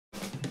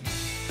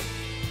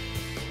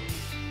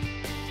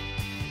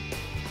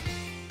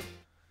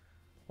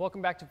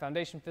Welcome back to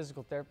Foundation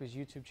Physical Therapy's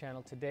YouTube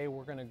channel. Today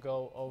we're going to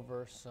go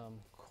over some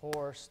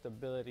core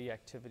stability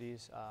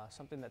activities,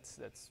 something that's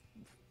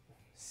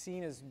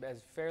seen as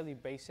fairly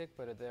basic,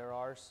 but there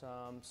are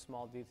some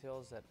small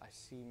details that I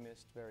see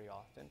missed very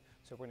often.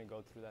 So we're going to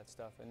go through that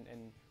stuff,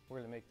 and we're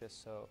going to make this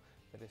so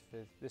that if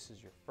this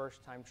is your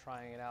first time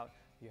trying it out,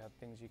 you have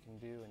things you can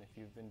do, and if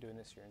you've been doing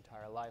this your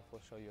entire life,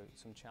 we'll show you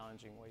some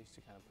challenging ways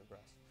to kind of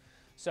progress.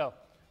 So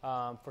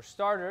for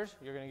starters,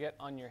 you're going to get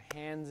on your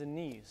hands and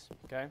knees,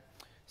 okay?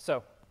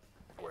 So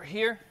we're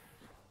here,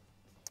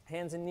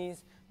 hands and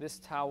knees. This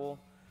towel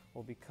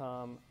will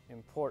become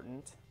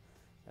important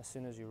as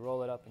soon as you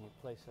roll it up and you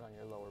place it on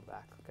your lower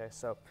back, okay?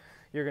 So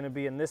you're going to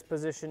be in this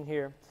position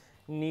here,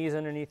 knees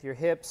underneath your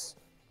hips,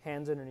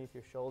 hands underneath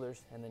your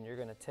shoulders, and then you're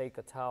going to take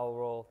a towel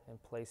roll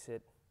and place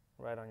it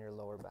right on your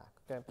lower back,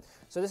 okay?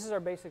 So this is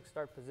our basic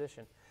start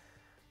position.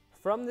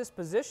 From this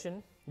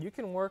position, you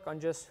can work on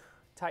just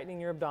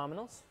tightening your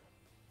abdominals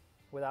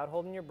without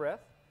holding your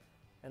breath,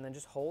 and then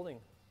just holding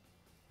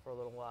for a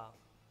little while,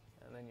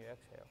 and then you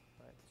exhale,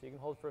 right? So you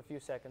can hold for a few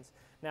seconds.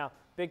 Now,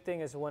 big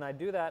thing is when I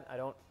do that, I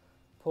don't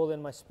pull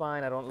in my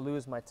spine, I don't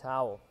lose my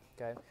towel,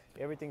 okay?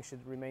 Everything should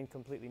remain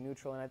completely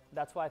neutral, and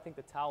that's why I think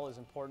the towel is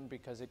important,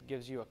 because it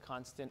gives you a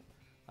constant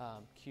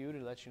cue to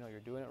let you know you're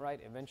doing it right.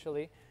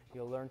 Eventually,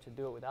 you'll learn to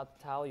do it without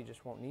the towel, you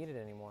just won't need it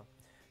anymore.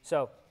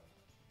 So,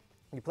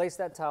 you place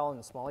that towel in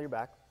the small of your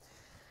back,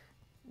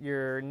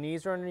 your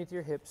knees are underneath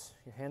your hips,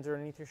 your hands are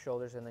underneath your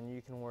shoulders, and then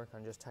you can work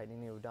on just tightening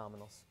the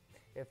abdominals.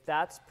 If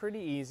that's pretty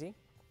easy,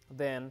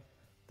 then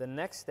the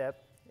next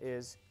step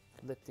is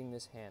lifting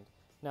this hand.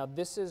 Now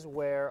this is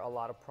where a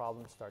lot of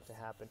problems start to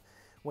happen.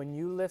 When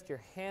you lift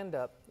your hand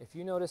up, if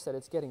you notice that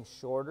it's getting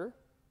shorter,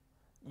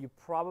 you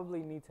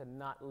probably need to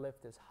not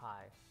lift as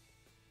high.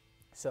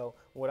 So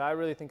what I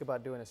really think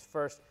about doing is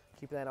first,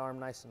 keeping that arm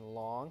nice and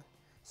long.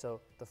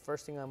 So the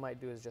first thing I might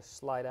do is just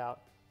slide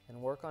out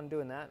and work on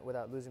doing that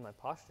without losing my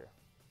posture,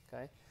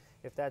 okay?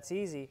 If that's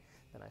easy,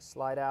 then I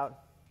slide out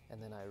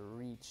and then I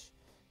reach.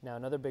 Now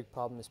another big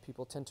problem is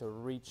people tend to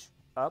reach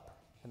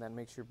up, and that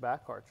makes your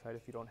back arch, right,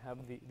 if you don't have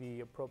the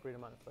appropriate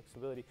amount of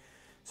flexibility.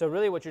 So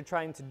really what you're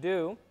trying to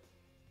do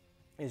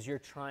is you're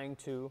trying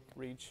to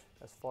reach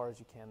as far as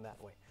you can that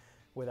way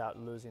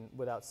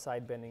without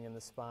side bending in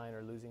the spine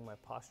or losing my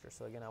posture.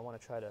 So again, I want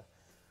to try to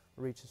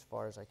reach as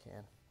far as I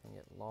can and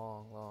get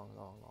long, long,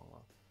 long, long,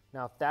 long.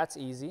 Now if that's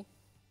easy,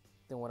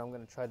 then what I'm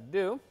going to try to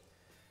do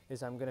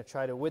is I'm going to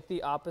try to, with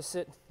the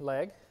opposite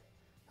leg,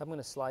 I'm going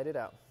to slide it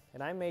out.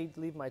 And I may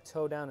leave my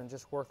toe down and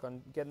just work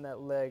on getting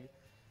that leg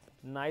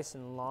nice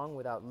and long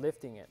without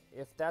lifting it.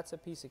 If that's a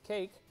piece of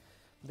cake,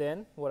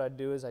 then what I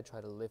do is I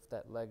try to lift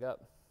that leg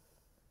up.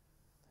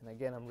 And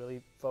again, I'm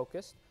really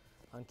focused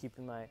on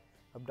keeping my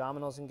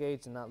abdominals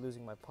engaged and not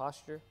losing my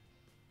posture.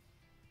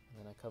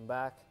 And then I come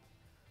back,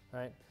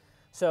 right?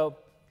 So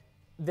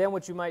then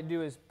what you might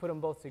do is put them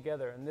both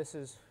together, and this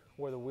is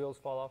where the wheels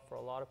fall off for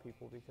a lot of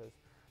people, because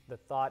the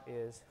thought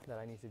is that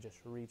I need to just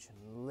reach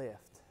and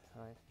lift,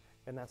 right?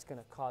 And that's going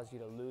to cause you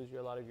to lose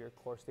a lot of your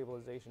core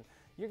stabilization.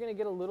 You're going to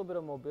get a little bit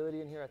of mobility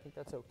in here. I think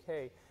that's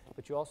okay,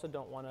 but you also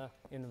don't want to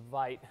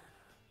invite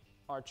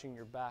arching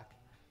your back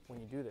when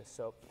you do this.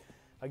 So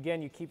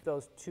again, you keep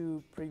those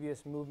two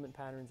previous movement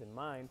patterns in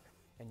mind,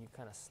 and you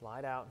kind of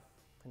slide out.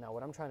 And now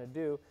what I'm trying to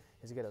do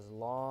is get as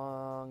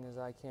long as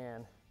I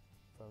can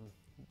from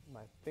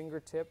my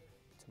fingertip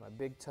to my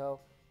big toe,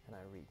 and I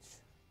reach,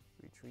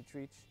 reach, reach,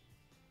 reach.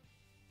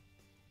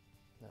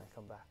 Then I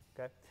come back,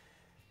 okay?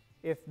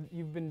 If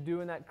you've been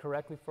doing that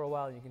correctly for a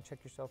while, you can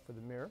check yourself for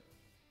the mirror,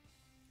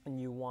 and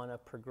you want to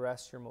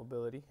progress your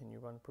mobility and you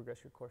want to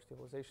progress your core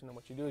stabilization, then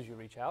what you do is you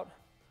reach out,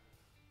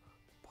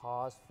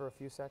 pause for a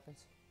few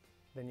seconds,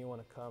 then you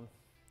want to come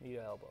knee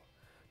to elbow.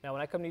 Now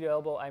when I come knee to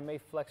elbow, I may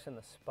flex in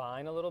the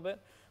spine a little bit,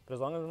 but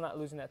as long as I'm not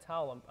losing that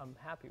towel, I'm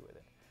happy with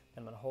it. And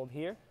I'm going to hold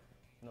here,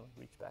 and then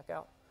reach back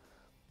out.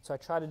 So I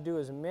try to do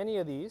as many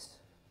of these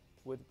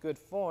with good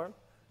form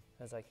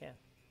as I can.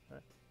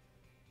 Right?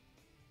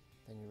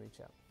 Then you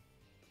reach out.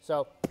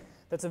 So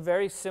that's a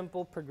very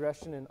simple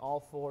progression in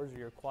all fours of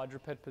your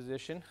quadruped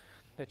position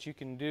that you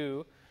can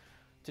do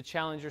to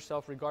challenge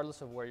yourself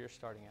regardless of where you're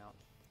starting out.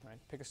 Right?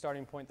 Pick a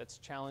starting point that's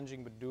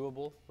challenging but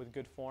doable with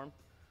good form.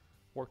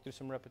 Work through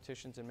some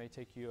repetitions. It may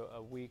take you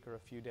a week or a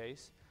few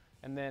days,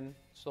 and then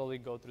slowly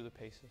go through the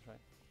paces. Right?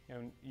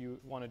 And you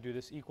want to do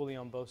this equally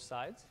on both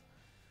sides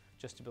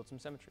just to build some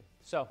symmetry.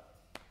 So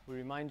we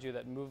remind you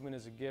that movement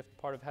is a gift.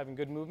 Part of having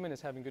good movement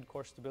is having good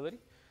core stability.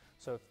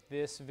 So if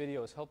this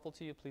video is helpful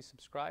to you, please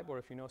subscribe, or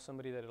if you know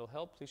somebody that it'll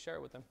help, please share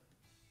it with them.